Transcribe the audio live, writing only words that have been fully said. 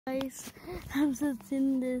Guys, I'm just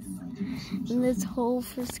in this hole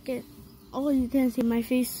for skit. Oh, you can't see my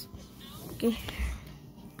face. Okay.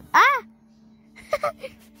 Ah!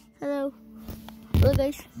 Hello. Hello,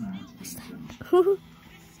 guys.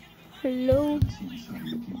 Hello.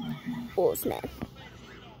 Oh, snap.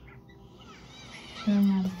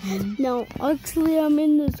 No, actually, I'm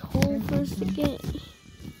in this hole for a second.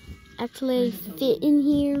 Actually, I fit in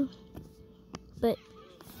here, but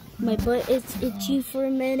my butt is itchy for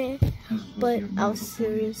a minute. But I was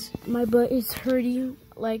serious. My butt is hurting.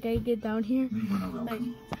 Like I get down here. Like,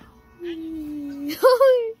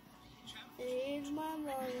 here's my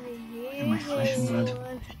mommy. Here's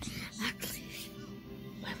everyone. Actually,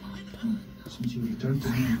 my mom. Since you returned to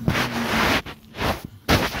me.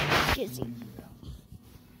 Kissing.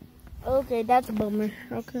 Okay, that's a bummer.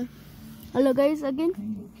 Okay. Hello, guys, again.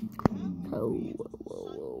 Oh,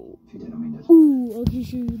 whoa. Ooh, I'll just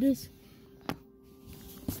show you this.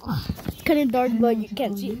 Kind of dark, but you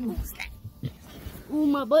can't see it. Ooh,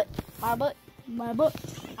 my butt.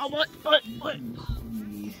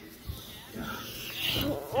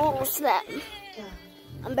 Oh, snap.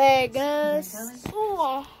 I'm back, guys.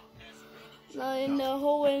 Oh, not in the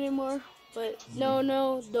hole anymore. But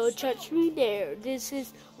no, don't touch me there. This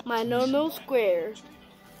is my no square.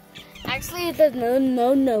 Actually, it's a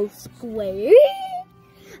no square.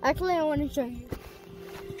 Actually, I want to show you.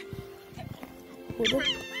 Hold up.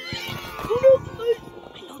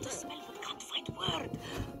 I know the smell, but can't find word.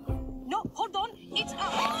 No, hold on. It's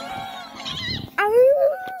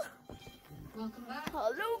Welcome back.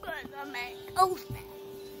 Hello, guys. I'm at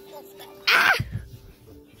Ah!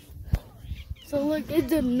 So look,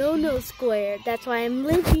 it's a no square. That's why I'm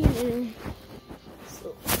living in.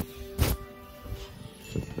 So.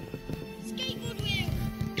 skateboard wheel.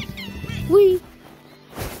 We.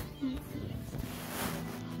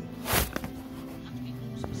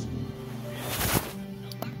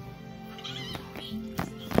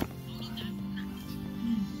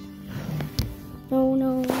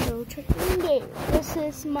 No, check me there. This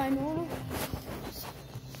is my no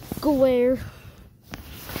square.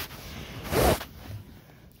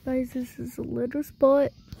 Guys, this is a little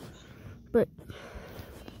spot, but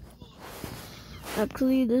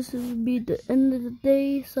actually this will be the end of the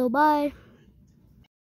day, so bye.